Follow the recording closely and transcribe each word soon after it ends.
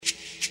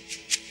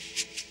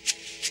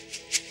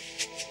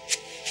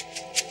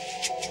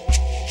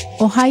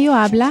Ohio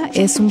Habla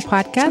es un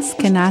podcast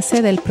que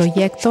nace del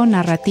proyecto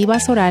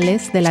Narrativas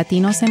Orales de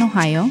Latinos en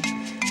Ohio,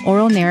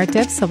 Oral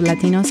Narratives of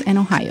Latinos in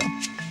Ohio.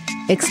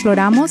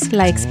 Exploramos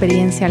la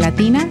experiencia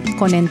latina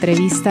con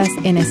entrevistas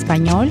en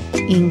español,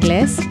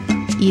 inglés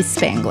y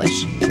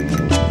Spanglish.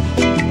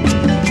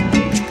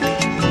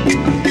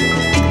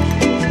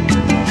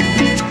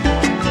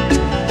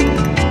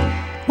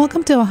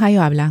 Welcome to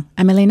Ohio Habla.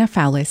 I'm Elena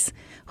Fowlis.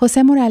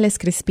 Jose Morales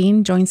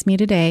Crispin joins me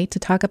today to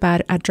talk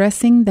about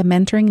addressing the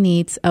mentoring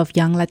needs of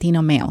young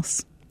Latino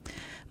males.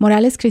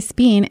 Morales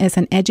Crispin is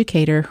an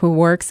educator who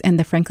works in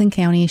the Franklin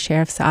County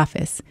Sheriff's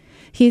Office.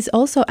 He is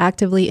also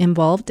actively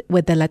involved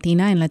with the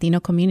Latina and Latino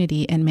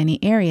community in many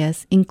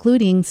areas,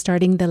 including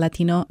starting the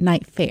Latino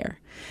Night Fair,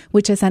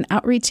 which is an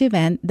outreach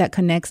event that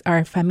connects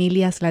our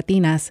familias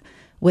Latinas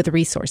with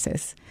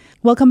resources.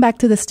 Welcome back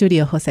to the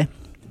studio, Jose.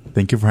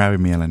 Thank you for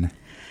having me, Elena.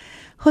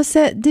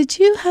 Jose, did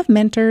you have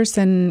mentors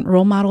and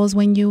role models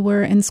when you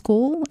were in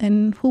school,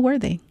 and who were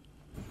they?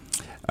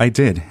 I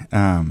did.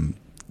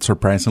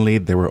 Surprisingly,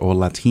 they were all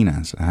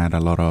Latinas. I had a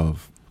lot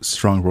of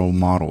strong role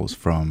models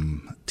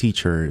from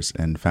teachers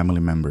and family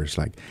members.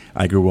 Like,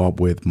 I grew up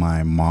with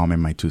my mom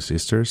and my two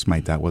sisters. My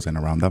dad wasn't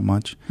around that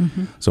much.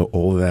 Mm-hmm. So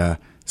all the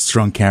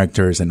strong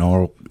characters and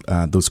all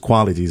those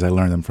qualities, I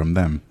learned them from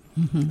them.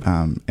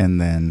 Mm-hmm.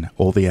 And then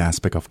all the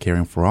aspect of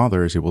caring for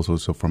others, it was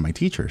also from my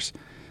teachers.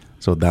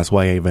 So that's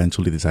why I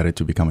eventually decided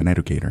to become an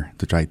educator,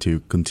 to try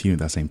to continue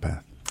that same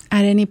path.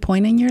 At any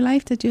point in your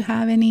life, did you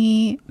have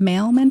any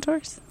male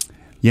mentors?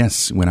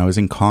 Yes. When I was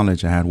in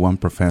college, I had one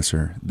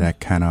professor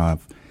that kind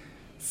of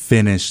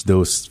finished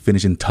those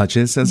finishing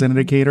touches as an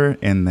educator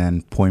and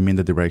then point me in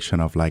the direction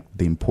of like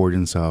the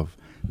importance of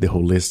the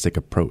holistic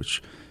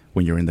approach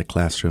when you're in the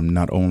classroom,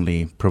 not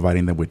only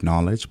providing them with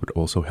knowledge, but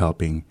also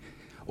helping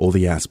all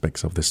the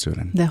aspects of the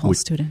student. The whole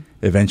student.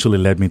 Eventually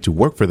led me to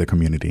work for the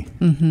community.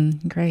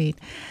 Mm-hmm. Great.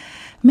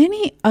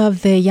 Many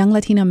of the young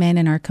Latino men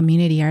in our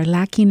community are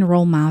lacking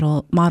role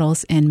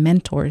models and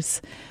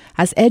mentors.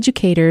 As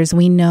educators,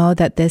 we know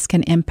that this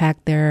can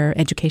impact their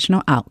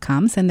educational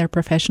outcomes and their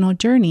professional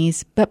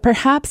journeys, but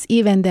perhaps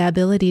even the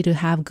ability to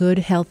have good,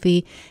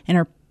 healthy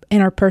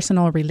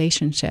interpersonal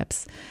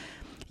relationships.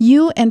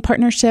 You, in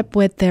partnership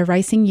with the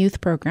Rising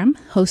Youth Program,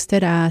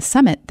 hosted a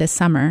summit this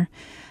summer.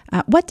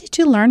 What did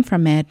you learn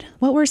from it?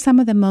 What were some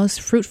of the most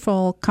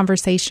fruitful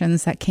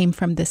conversations that came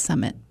from this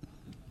summit?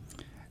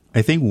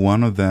 I think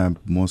one of the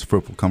most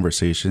fruitful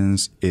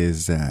conversations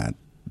is that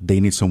they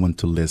need someone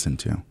to listen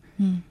to,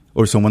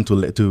 or someone to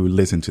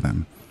listen to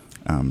them.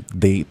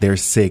 They're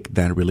sick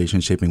that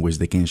relationship in which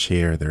they can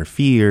share their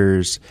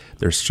fears,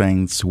 their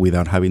strengths,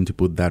 without having to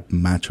put that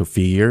macho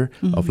fear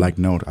of like,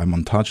 no, I'm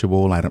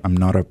untouchable. I'm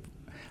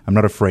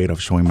not afraid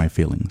of showing my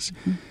feelings.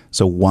 Mm-hmm.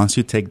 So once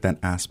you take that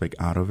aspect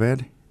out of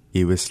it,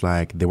 it was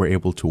like they were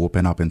able to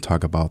open up and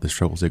talk about the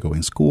struggles they go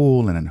in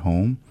school and at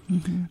home.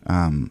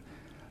 Mm-hmm.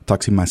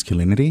 Toxic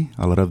masculinity.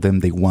 A lot of them,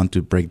 they want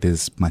to break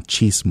this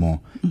machismo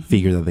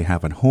figure that they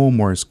have at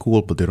home or at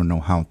school, but they don't know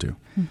how to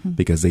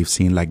because they've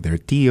seen like their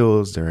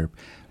tios, their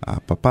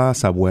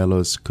papas,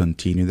 abuelos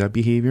continue that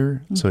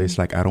behavior. So it's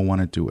like, I don't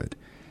want to do it.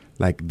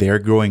 Like they're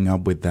growing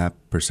up with that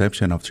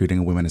perception of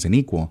treating women as an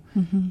equal,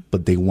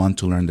 but they want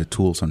to learn the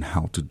tools on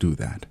how to do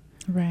that.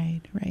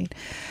 Right.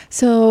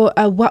 So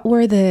what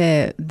were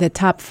the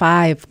top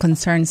 5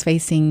 concerns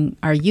facing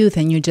our youth?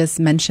 And you just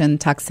mentioned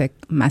toxic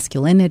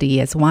masculinity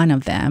as one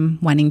of them,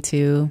 wanting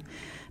to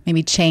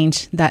maybe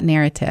change that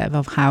narrative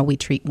of how we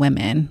treat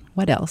women.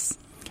 What else?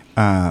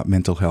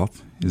 Mental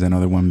health is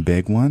another one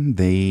big one.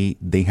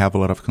 They have a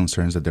lot of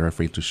concerns that they're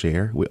afraid to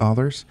share with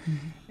others.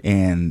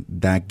 And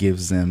that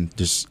gives them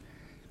just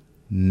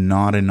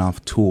not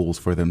enough tools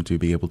for them to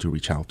be able to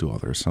reach out to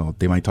others. So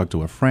they might talk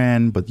to a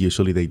friend, but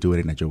usually they do it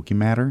in a joking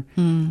manner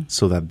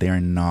so that they're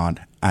not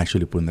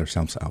actually putting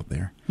themselves out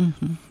there.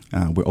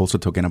 We're also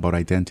talking about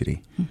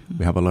identity.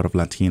 We have a lot of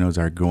Latinos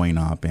that are growing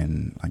up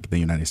in like the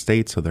United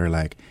States. So they're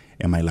like,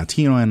 am I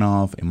Latino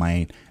enough? Am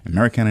I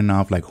American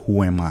enough? Like,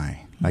 who am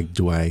I? Like,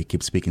 do I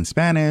keep speaking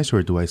Spanish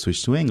or do I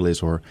switch to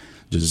English or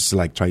just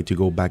like try to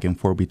go back and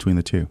forth between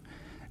the two?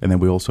 And then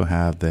we also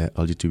have the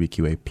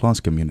LGBTQA plus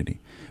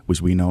community,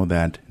 which we know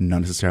that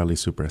not necessarily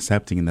super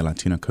accepting in the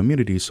Latino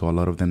community. So a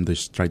lot of them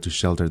just try to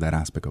shelter that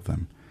aspect of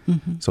them.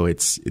 So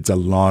it's a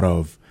lot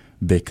of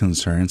big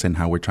concerns and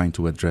how we're trying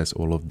to address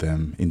all of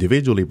them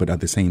individually, but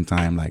at the same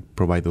time, like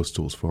provide those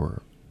tools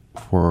for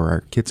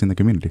our kids in the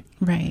community.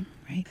 Right.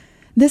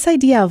 This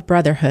idea of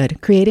brotherhood,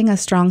 creating a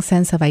strong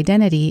sense of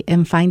identity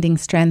and finding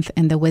strength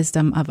in the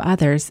wisdom of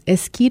others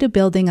is key to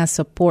building a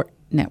support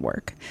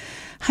network.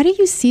 How do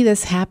you see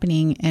this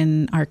happening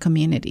in our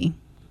community?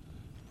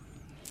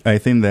 I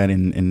think that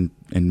in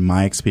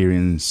my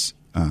experience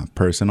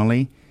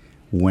personally,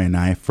 when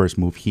I first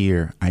moved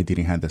here, I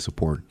didn't have the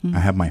support. I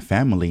have my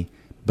family,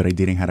 but I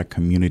didn't have a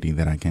community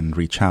that I can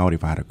reach out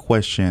if I had a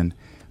question.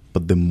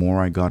 But the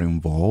more I got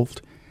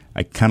involved,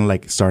 I kind of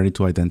like started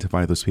to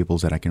identify those people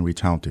that I can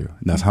reach out to.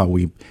 That's how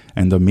we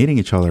end up meeting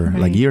each other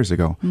like years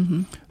ago.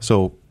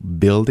 So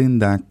building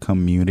that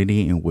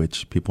community in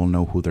which people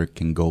know who they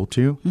can go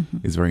to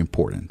is very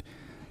important.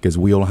 because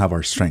we all have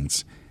our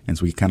strengths. And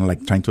so we kind of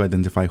like trying to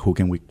identify who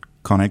can we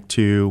connect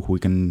to, who we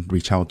can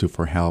reach out to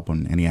for help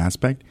on any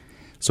aspect.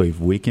 So if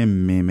we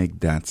can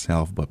mimic that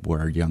self, but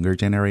we're a younger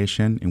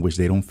generation in which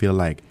they don't feel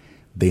like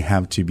they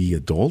have to be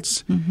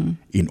adults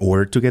in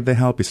order to get the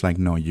help, it's like,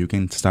 no, you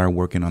can start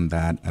working on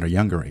that at a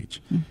younger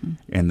age.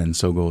 And then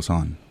so goes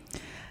on.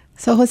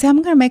 So, Jose, I'm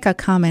going to make a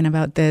comment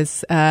about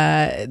this,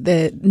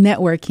 the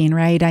networking,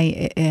 right?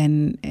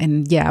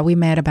 We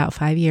met about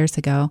 5 years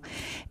ago.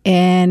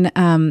 And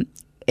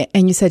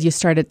you said you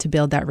started to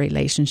build that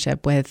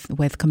relationship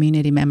with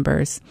community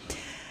members.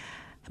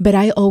 But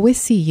I always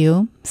see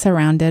you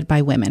surrounded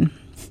by women.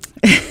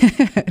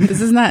 This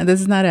is not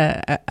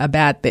a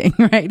bad thing,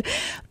 right?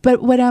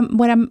 But what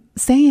I'm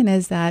saying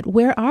is that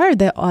where are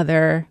the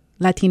other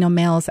Latino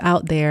males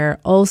out there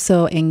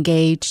also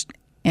engaged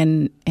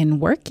in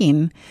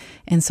working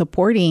and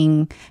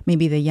supporting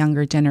maybe the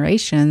younger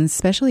generations,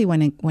 especially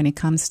when it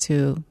comes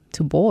to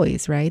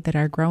boys, right, that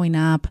are growing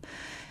up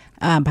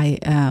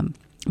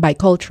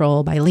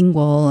bicultural,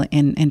 bilingual,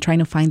 and trying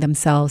to find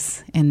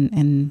themselves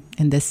in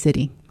this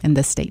city, in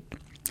this state?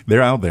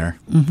 They're out there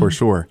for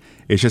sure.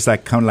 It's just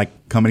like kind of like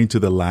coming into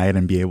the light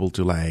and be able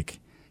to like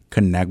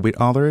connect with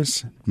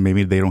others.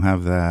 Maybe they don't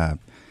have that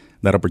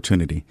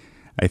opportunity.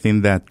 I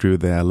think that through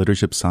the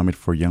Leadership Summit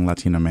for Young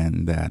Latino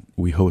Men that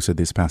we hosted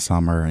this past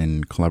summer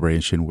in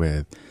collaboration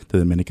with the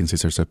Dominican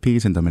Sisters of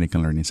Peace and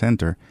Dominican Learning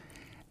Center,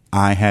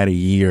 I had a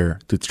year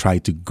to try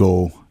to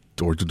go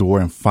door to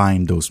door and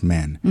find those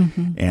men.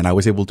 And I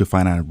was able to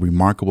find a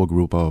remarkable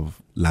group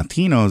of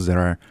Latinos that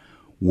are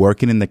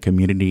working in the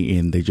community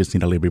and they just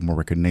need a little bit more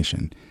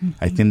recognition.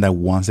 I think that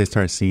once they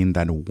start seeing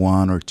that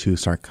one or two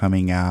start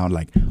coming out,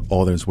 like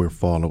others will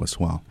follow as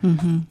well.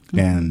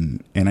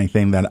 And I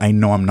think that I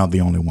know I'm not the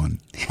only one.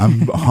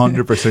 I'm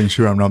 100%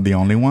 sure I'm not the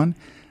only one.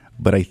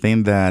 But I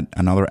think that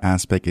another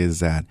aspect is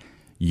that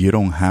you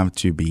don't have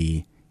to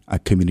be a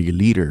community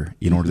leader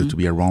in order to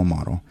be a role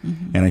model.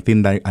 And I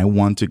think that I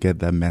want to get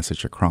that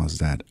message across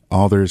that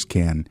others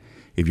can,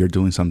 if you're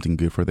doing something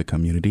good for the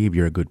community, if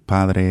you're a good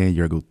padre,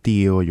 you're a good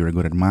tío, you're a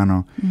good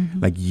hermano,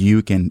 like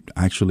you can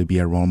actually be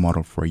a role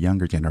model for a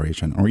younger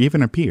generation or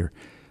even a peer.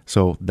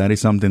 So that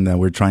is something that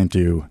we're trying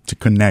to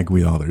connect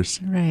with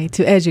others. Right,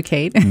 to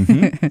educate.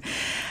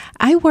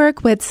 I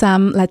work with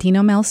some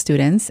Latino male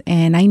students,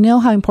 and I know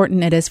how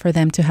important it is for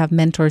them to have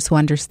mentors who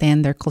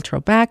understand their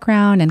cultural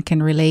background and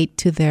can relate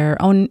to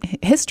their own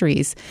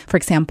histories. For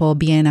example,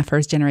 being a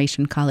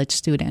first-generation college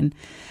student.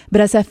 But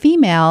as a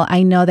female,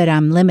 I know that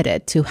I'm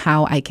limited to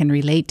how I can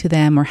relate to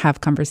them or have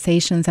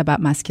conversations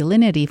about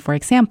masculinity, for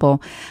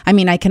example. I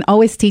mean, I can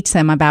always teach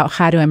them about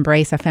how to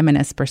embrace a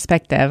feminist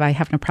perspective. I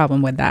have no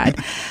problem with that.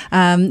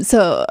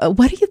 So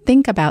what do you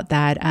think about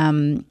that?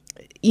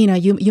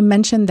 You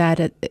mentioned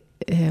that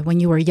when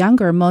you were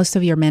younger, most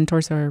of your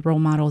mentors or role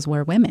models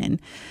were women.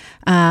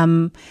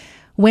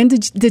 When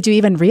did you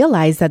even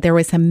realize that there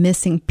was a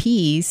missing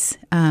piece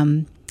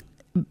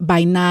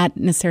by not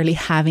necessarily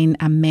having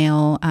a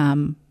male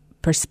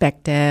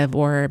perspective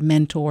or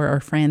mentor or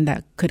friend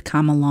that could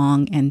come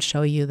along and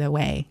show you the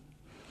way?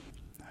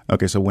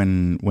 Okay, so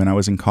when I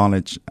was in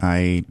college,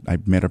 I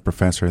met a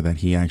professor that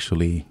he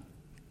actually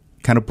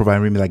kind of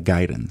provided me like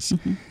guidance.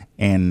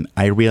 And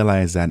I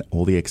realized that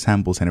all the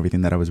examples and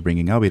everything that I was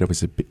bringing up, it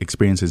was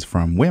experiences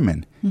from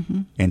women.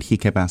 And he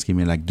kept asking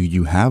me, like, do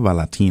you have a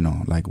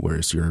Latino? Like,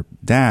 where's your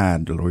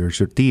dad? Or where's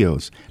your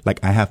tíos?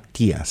 Like, I have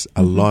tías,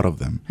 a lot of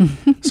them.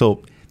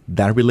 So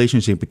that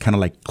relationship kind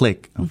of like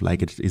click of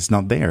like, it's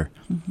not there.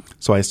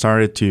 So I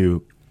started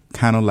to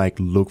kind of like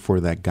look for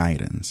that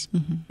guidance.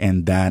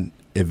 And that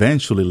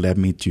eventually led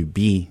me to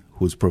be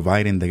who's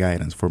providing the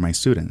guidance for my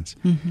students.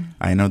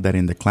 I know that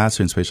in the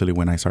classroom, especially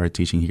when I started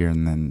teaching here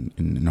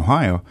in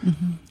Ohio,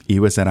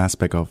 it was that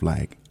aspect of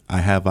like, I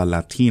have a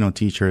Latino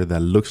teacher that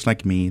looks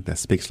like me, that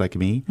speaks like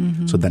me.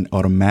 So then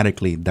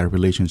automatically that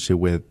relationship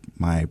with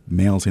my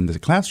males in the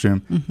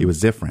classroom, it was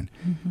different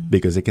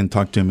because they can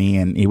talk to me.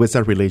 And it was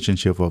that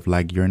relationship of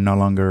like, you're no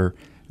longer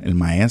el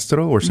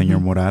maestro or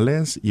Señor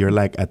Morales, you're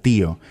like a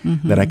tío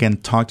that I can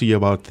talk to you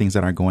about things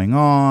that are going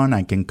on.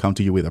 I can come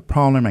to you with a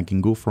problem. I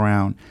can goof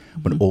around,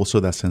 but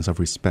also that sense of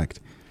respect.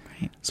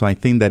 Right. So I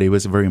think that it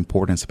was very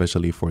important,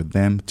 especially for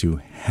them to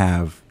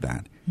have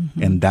that.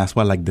 And that's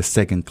why like the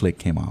second click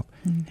came up.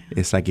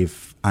 It's like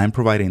if I'm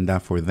providing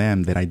that for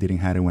them that I didn't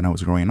have it when I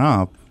was growing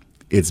up,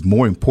 it's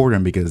more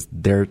important because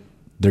they're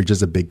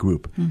just a big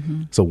group.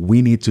 So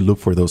we need to look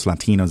for those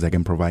Latinos that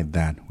can provide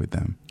that with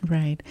them.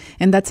 Right.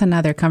 And that's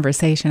another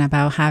conversation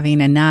about having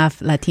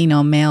enough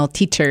Latino male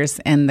teachers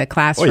in the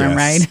classroom,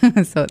 right?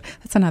 So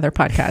that's another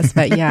podcast.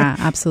 But yeah,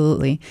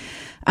 absolutely.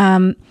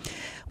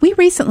 We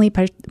recently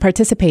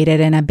participated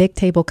in a big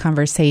table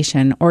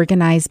conversation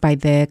organized by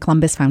the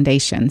Columbus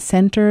Foundation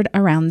centered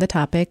around the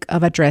topic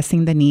of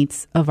addressing the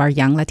needs of our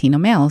young Latino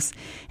males.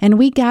 And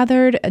we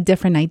gathered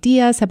different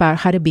ideas about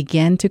how to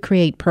begin to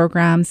create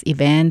programs,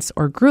 events,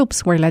 or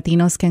groups where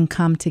Latinos can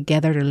come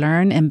together to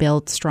learn and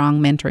build strong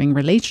mentoring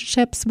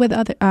relationships with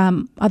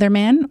other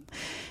men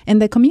in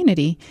the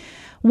community.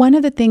 One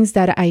of the things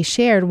that I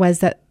shared was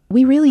that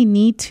we really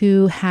need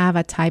to have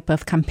a type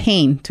of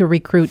campaign to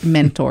recruit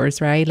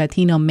mentors, right?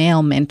 Latino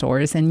male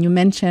mentors. And you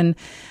mentioned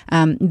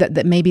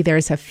that maybe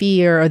there's a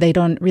fear or they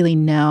don't really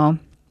know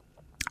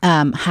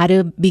how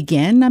to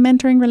begin a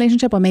mentoring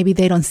relationship, or maybe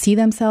they don't see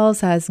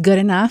themselves as good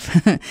enough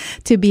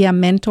to be a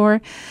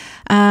mentor.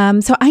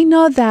 So I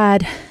know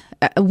that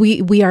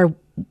we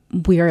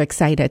are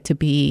excited to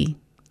be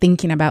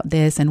thinking about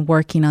this and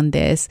working on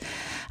this.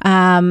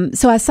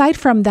 So aside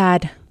from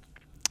that,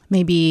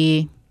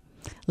 maybe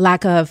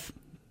lack of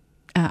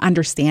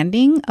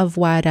understanding of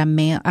what a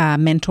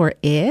mentor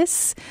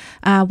is,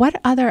 what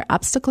other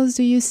obstacles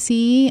do you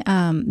see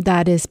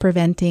that is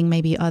preventing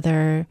maybe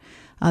other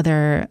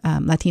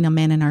Latino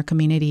men in our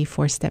community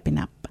for stepping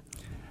up?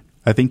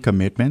 I think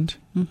commitment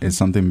is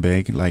something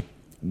big. Like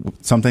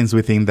sometimes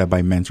we think that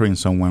by mentoring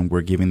someone,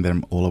 we're giving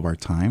them all of our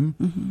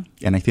time.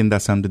 And I think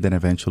that's something that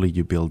eventually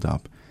you build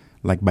up.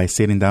 Like by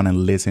sitting down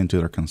and listening to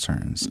their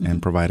concerns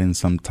and providing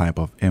some type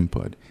of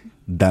input.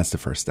 That's the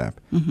first step.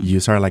 You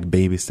start like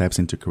baby steps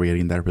into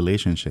creating that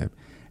relationship.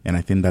 And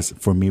I think that's,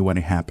 for me, what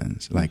it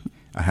happens. Like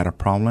I had a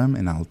problem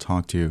and I'll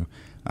talk to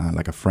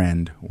like a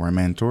friend or a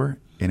mentor.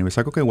 And it was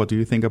like, okay, what do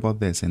you think about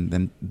this? And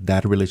then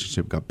that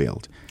relationship got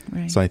built.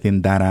 Right. So I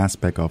think that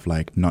aspect of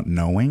like not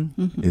knowing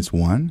is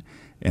one.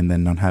 And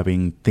then not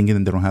thinking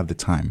that they don't have the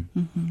time.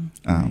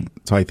 Right.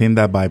 So I think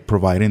that by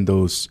providing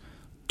those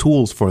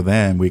tools for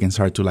them, we can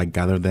start to like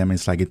gather them.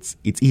 It's like it's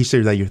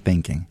easier than you're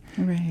thinking.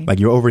 Right. Like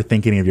you're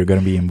overthinking if you're going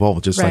to be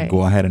involved. Just like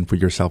go ahead and put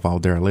yourself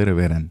out there a little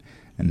bit, and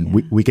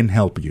we can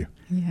help you.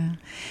 Yeah.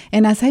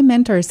 And as I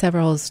mentor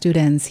several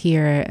students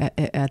here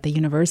at the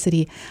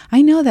university,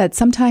 I know that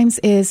sometimes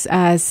is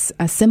as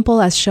simple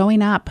as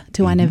showing up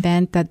to an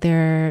event that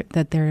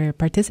they're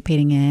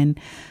participating in.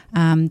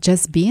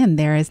 Just being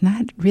there is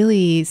not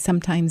really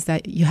sometimes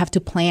that you have to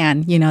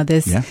plan,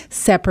 this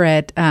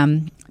separate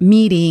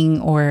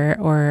meeting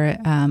or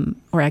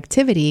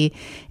activity.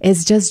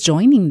 Is just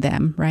joining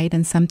them, right?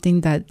 And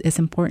something that is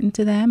important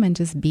to them and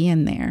just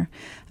being there.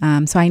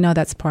 So I know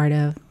that's part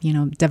of,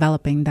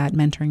 developing that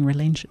mentoring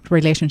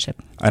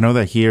relationship. I know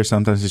that here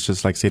sometimes it's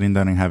just like sitting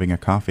down and having a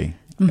coffee.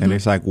 And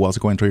it's like, what's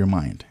going through your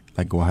mind?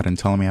 Like, go ahead and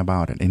tell me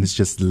about it. And it's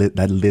just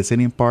that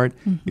listening part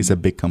is a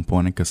big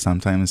component, because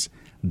sometimes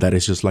that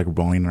is just like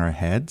rolling in our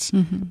heads.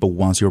 But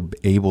once you're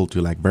able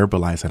to like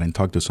verbalize it and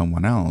talk to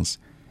someone else,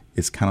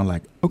 it's kind of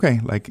like, okay,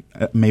 like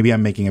maybe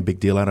I'm making a big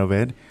deal out of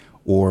it,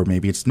 or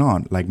maybe it's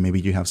not. Like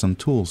maybe you have some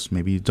tools,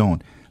 maybe you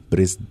don't. But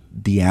it's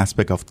the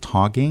aspect of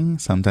talking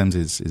sometimes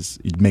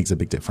it makes a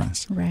big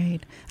difference. Right.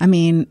 I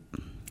mean,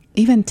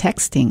 even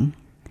texting.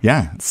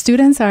 Yeah.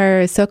 Students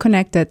are so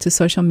connected to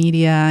social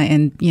media,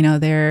 and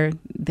they're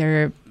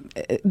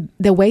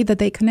the way that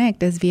they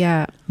connect is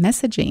via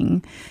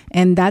messaging,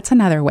 and that's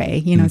another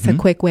way. It's a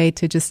quick way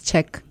to just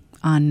check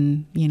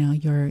on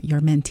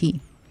your mentee.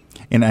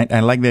 And I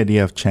like the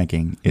idea of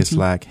checking. It's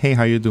like, hey,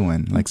 how you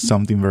doing? Like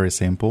something very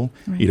simple.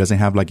 Right. It doesn't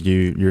have like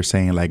you're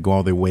saying like go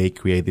all the way,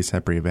 create this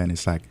separate event.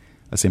 It's like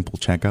a simple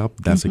checkup.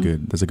 That's a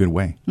good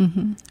way.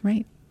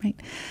 Right.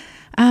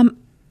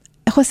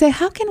 Jose,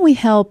 how can we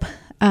help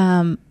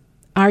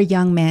our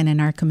young men in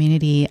our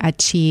community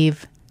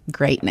achieve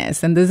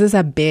greatness? And this is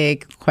a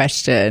big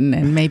question,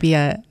 and maybe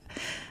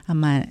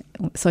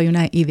soy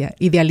una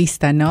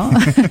idealista, ¿no?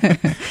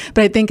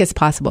 But I think it's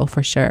possible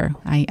for sure.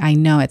 I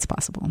know it's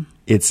possible.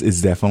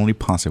 It's definitely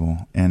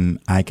possible. And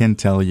I can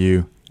tell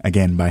you,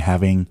 again, by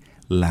having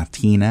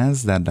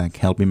Latinas that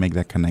help me make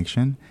that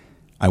connection,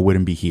 I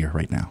wouldn't be here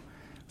right now.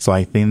 So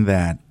I think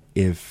that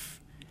if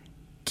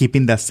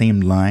keeping that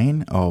same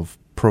line of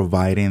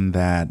providing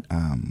that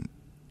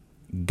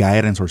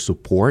guidance or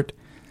support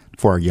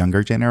for our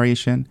younger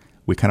generation,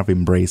 we're kind of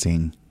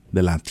embracing the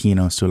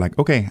Latinos to like,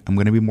 okay, I'm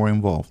going to be more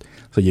involved.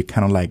 So you're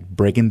kind of like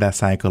breaking that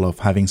cycle of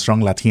having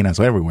strong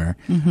Latinas everywhere.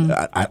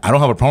 I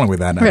don't have a problem with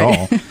that at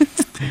all.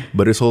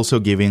 But it's also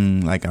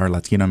giving like our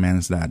Latino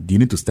men that you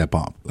need to step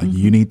up. Like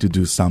you need to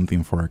do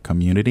something for our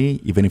community.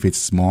 Even if it's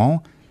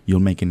small, you're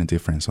making a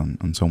difference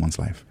on someone's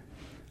life.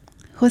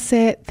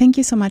 Jose, thank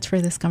you so much for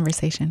this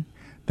conversation.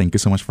 Thank you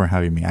so much for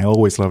having me. I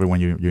always love it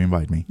when you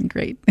invite me.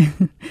 Great.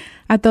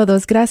 A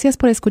todos, gracias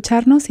por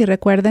escucharnos y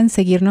recuerden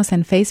seguirnos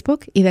en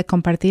Facebook y de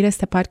compartir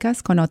este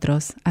podcast con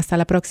otros. Hasta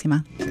la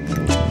próxima.